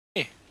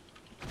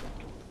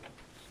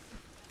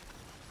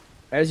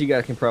as you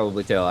guys can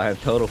probably tell, I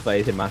have total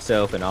faith in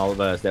myself and all of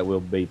us that we'll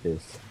beat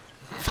this.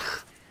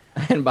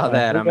 And by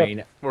that I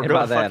mean,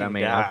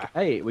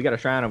 hey, we got a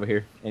shrine over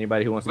here.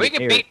 Anybody who wants to We get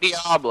can near it? beat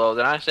Diablo,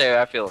 then I say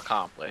I feel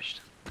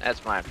accomplished.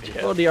 That's my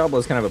opinion. Well,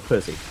 Diablo's kind of a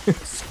pussy.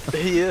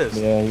 He is.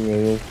 Yeah, he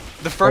really is.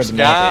 The first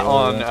guy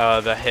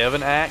on the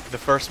Heaven Act, the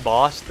first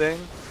boss thing,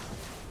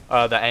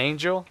 the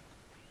angel.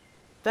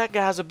 That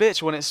guy's a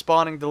bitch when it's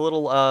spawning the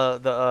little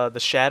the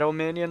shadow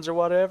minions or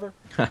whatever.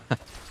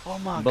 Oh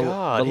my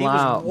god, he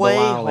was way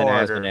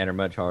harder. And are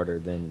much harder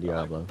than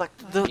Diablo. Like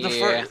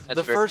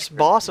the first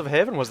boss of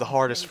Heaven was the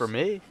hardest for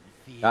me.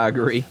 I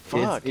agree.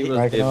 Fuck,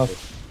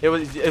 It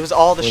was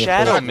all the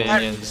shadow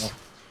minions.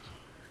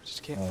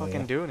 Just can't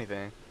fucking do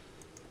anything.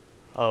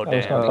 Oh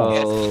damn.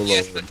 Oh,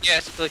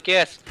 click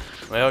yes.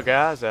 Well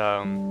guys,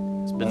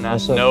 it's been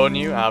nice knowing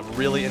you. I've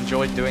really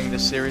enjoyed doing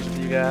this series with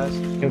you guys.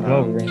 Come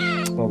over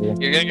here. Come over here.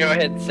 You're gonna go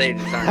ahead and say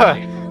this,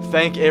 aren't you?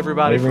 Thank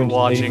everybody for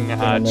watching.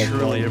 I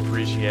truly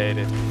appreciate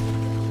it.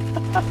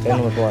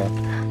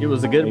 It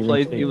was a good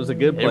play. It was a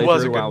good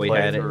playthrough while we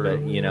had it,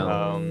 but you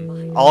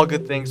know, all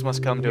good things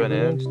must come to an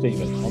end.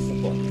 Steven, on the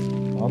fly.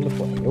 On the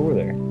fly. Over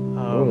there.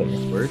 Over there.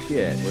 Where's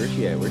she at? Where's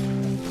she at? Where's she...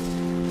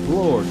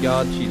 Lord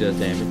God, she does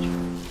damage.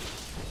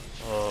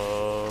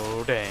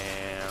 Oh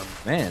damn!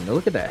 Man,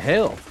 look at that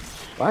health.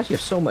 Why does she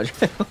have so much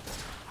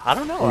health? I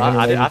don't know.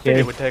 I think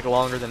it would take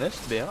longer than this,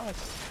 to be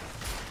honest.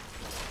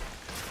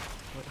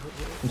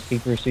 Let's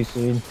keep her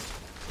CC.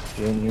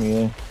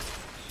 Yeah.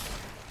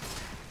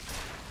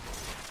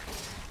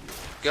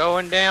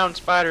 Going down,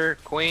 Spider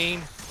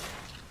Queen.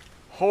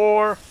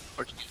 Whore.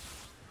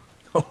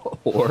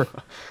 Whore.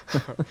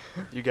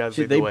 You guys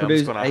Should lead they the way.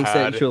 produce I'm just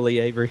gonna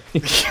asexually, Avery?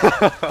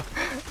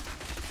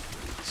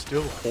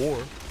 Still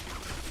whore.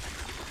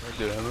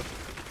 Damn it.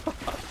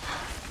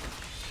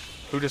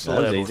 Who just That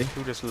was leveled? easy.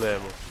 Who just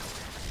leveled?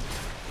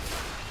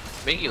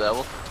 Binky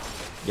level.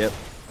 Yep.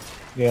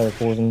 Yeah, the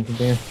poison in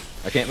there.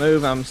 I can't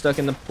move. I'm stuck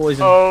in the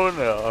poison. Oh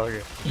no.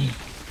 Okay.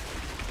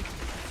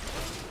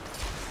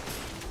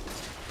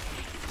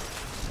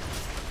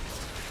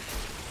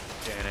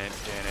 Damn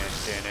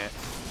it.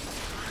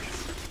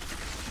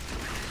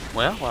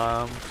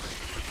 Well,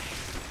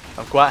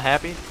 I'm quite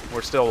happy.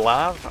 We're still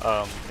alive.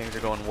 Things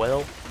are going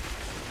well.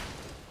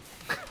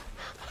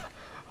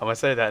 I'm gonna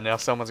say that now.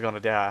 Someone's gonna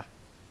die.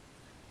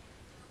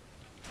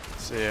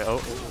 Let's see. Oh.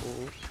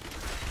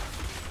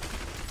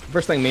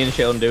 First thing me and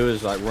Sheldon do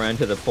is like run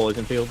to the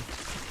poison field.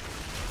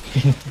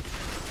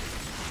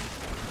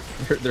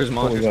 There's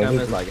monsters coming.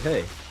 It's like,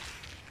 hey.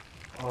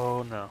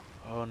 Oh no.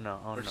 Oh no.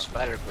 Oh Where's no.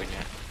 Spider Queen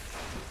at?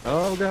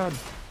 Oh God.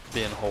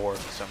 Being whore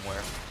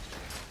somewhere.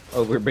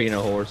 Oh, we're being a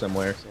whore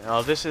somewhere.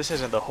 Oh, this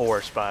isn't the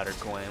whore Spider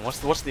Queen.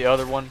 What's the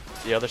other one?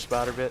 The other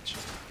spider bitch?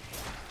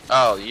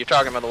 Oh, you're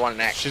talking about the one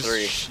in Act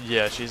 3.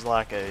 Yeah, she's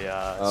like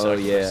a. Oh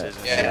yeah.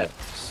 Yeah.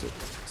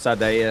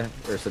 Sadea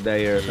or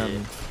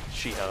something.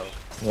 She-Ho.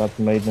 Like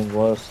the Maiden of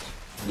Lust.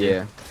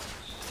 Yeah.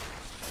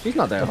 She's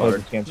not that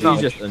hard.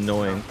 She's just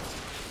annoying.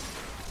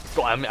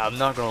 Well, I'm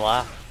not gonna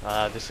lie.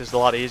 This is a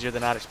lot easier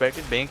than I'd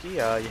expected. Binky,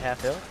 you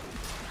have help?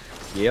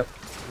 Yep.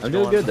 I'm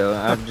doing good though.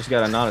 I've just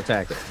got to not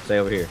attack it. Stay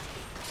over here.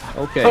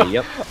 Okay.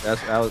 Yep.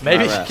 That was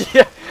maybe. Right.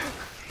 Yeah.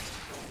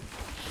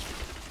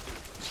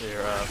 So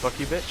you're, fuck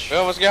you, bitch. We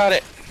almost got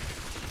it.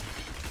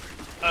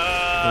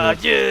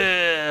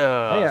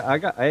 Yeah. Hey, I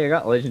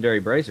got legendary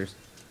bracers.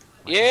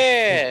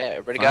 Yeah.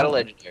 Everybody got a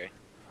legendary.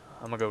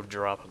 I'm gonna go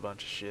drop a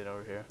bunch of shit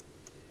over here.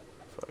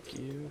 Fuck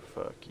you.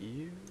 Fuck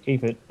you.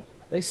 Keep it.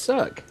 They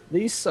suck.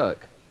 These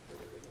suck.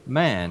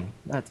 Man,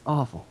 that's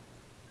awful.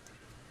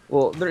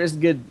 Well, there is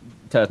good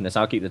toughness.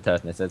 I'll keep the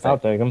toughness. That's I'll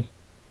it. take them.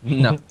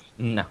 No,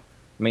 no.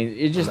 I mean,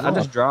 I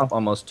just drop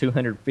almost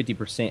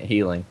 250%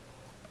 healing.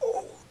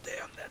 Oh,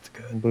 damn, that's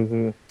good.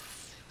 Boo-hoo.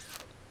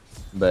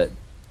 But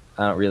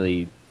I not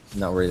really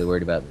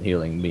worried about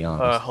healing, to be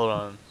honest. Hold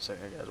on a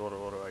second, guys. What do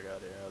I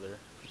got here? Other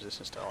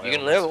resistance to all You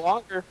can live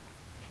longer.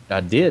 I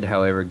did,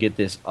 however, get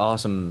this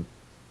awesome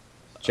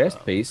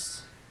chest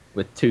piece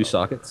with 2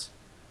 sockets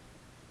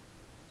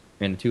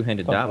and a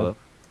 2-handed Diablo.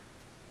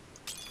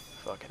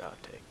 Fuck it, I'll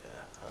take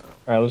that.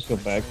 Alright, let's go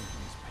back.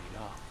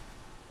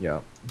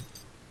 Yeah.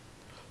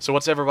 So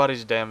what's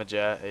everybody's damage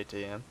at,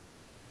 ATM?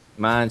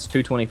 Mine's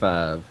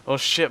 225. Oh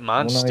shit,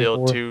 mine's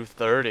still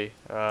 230.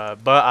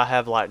 But I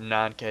have like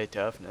 9k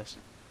toughness.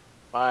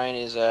 Mine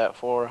is at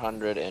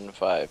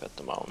 405 at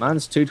the moment.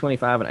 Mine's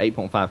 225 and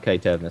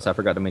 8.5k toughness. I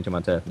forgot to mention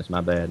my toughness.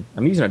 My bad.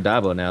 I'm using a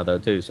Diablo now though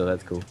too, so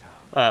that's cool.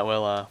 Alright,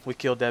 well, we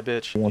killed that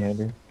bitch.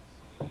 One-hander.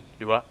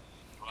 Do what?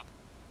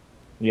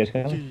 You guys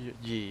got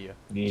Yeah.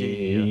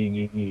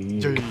 See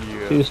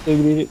the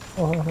stupid idiot?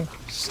 Oh.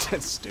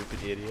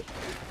 Stupid idiot.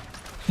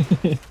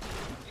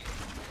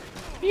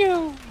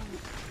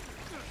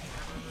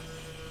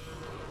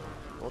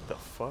 What the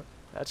fuck?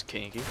 That's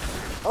kinky.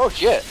 Oh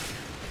shit.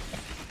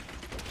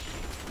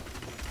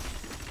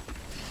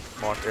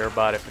 Mark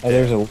everybody for Hey,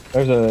 there's a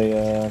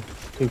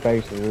 2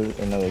 packs or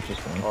no, there's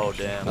just one. Oh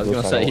damn. I was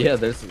gonna say, yeah,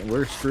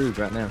 we're screwed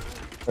right now.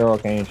 They're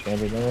arcane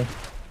enchanted, don't they?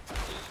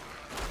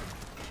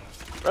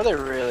 Are they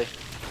really?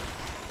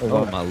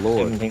 Oh my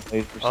lord. 17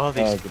 lasers. Oh,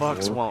 these good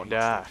fucks lord. won't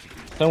die.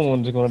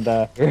 Someone's gonna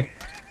die here.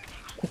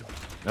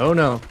 Oh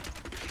no.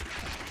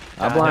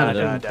 I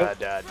blinded him.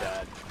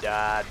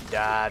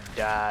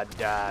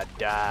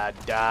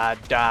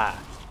 Die.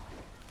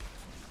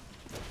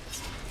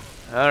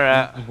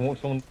 Alright. Just want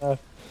someone to die.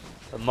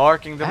 I'm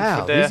marking them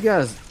Ow, for death. these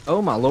guys.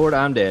 Oh my lord,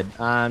 I'm dead.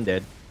 I'm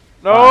dead.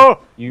 No!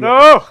 You-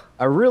 No!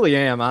 I really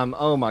am.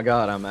 Oh my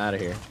god, I'm out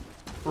of here.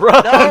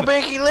 Run! No,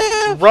 Binky,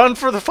 live! Run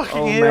for the fucking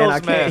Oh hills, man, I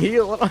can't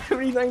heal. I don't have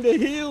anything to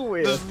heal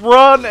with. Just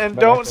run and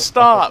don't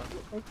stop.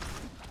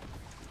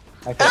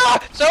 I can't. Ah!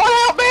 Someone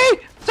help me!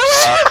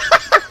 Someone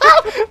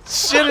help!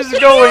 Shit is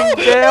going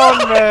down,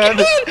 man.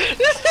 I'm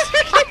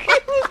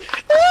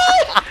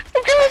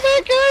coming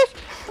back, guys!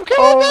 I'm coming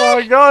Oh back!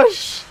 my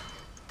gosh.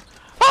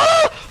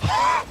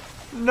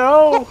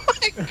 No. Oh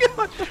my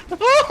god!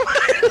 Oh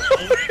my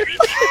lord!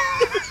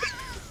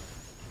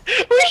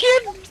 We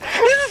can't.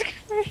 This is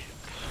crazy.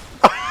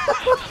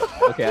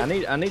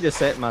 Okay, I need to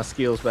set my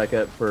skills back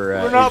up for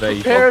We're not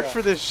evasion. prepared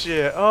for this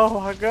shit. Oh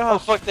my Oh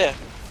gosh. fuck that!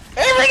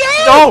 Every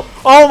day! No!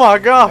 Oh my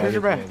gosh. That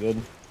You're is back.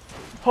 good.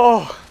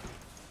 Oh.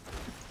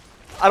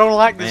 I don't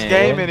like this Man.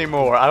 game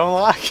anymore. I don't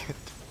like it.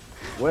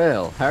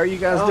 Well, how are you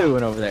guys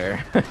doing over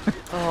there?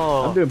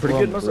 Oh. I'm doing pretty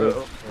We're good on the bridge.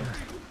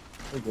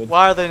 myself. We're good.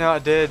 Why are they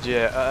not dead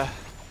yet?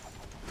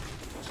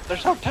 They're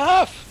so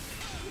tough!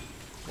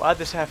 Why'd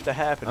this have to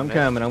happen, I'm man?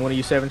 coming. I'm going to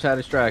use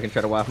 7-sided strike and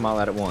try to wipe them all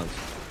out at once.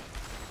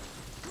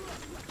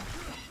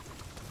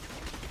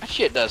 That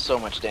shit does so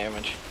much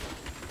damage.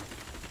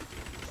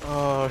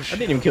 Oh I shit.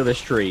 didn't even kill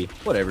this tree.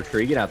 Whatever,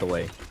 tree, get out the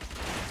way.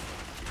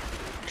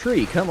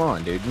 Tree, come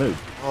on, dude, move.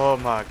 Oh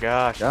my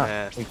gosh, Yeah.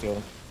 man. We killed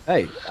him.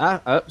 Hey,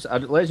 a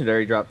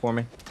legendary dropped for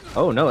me.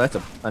 Oh no, that's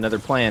another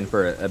plan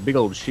for a big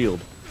old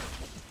shield.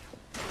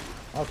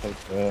 I'll take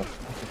I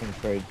can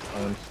trade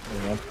plans.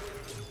 Yeah.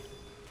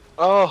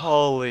 Oh,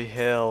 holy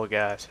hell,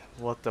 guys.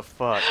 What the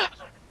fuck?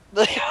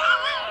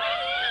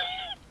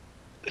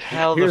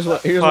 How Here's the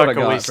what I fuck are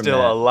got we from still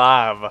that.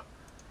 alive?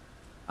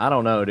 I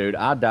don't know, dude.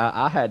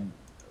 I had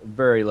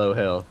very low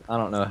health. I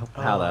don't know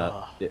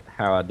how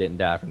how I didn't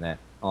die from that,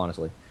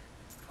 honestly.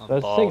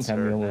 That's the second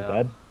time you almost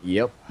died.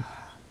 Yep.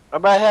 I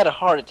about had a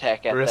heart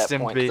attack at Rest that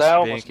in point, peace, 'cause I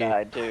almost Binky.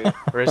 died too.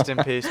 Rest in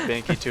peace,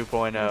 Binky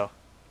 2.0.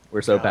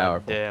 We're so God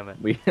powerful. damn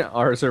it.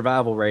 Our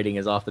survival rating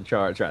is off the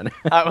charts right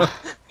now.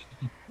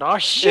 Oh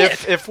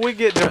shit! If we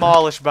get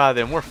demolished by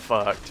them, we're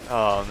fucked.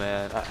 Oh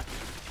man.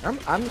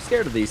 I'm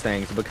scared of these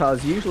things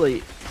because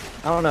usually,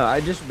 I don't know.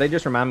 They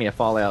just remind me of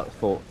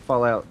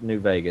Fallout New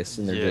Vegas,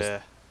 and they're Yeah. just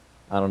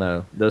I don't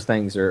know. Those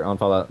things are on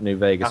Fallout New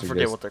Vegas I are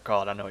forget just what they're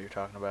called. I know what you're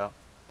talking about.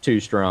 too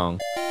strong.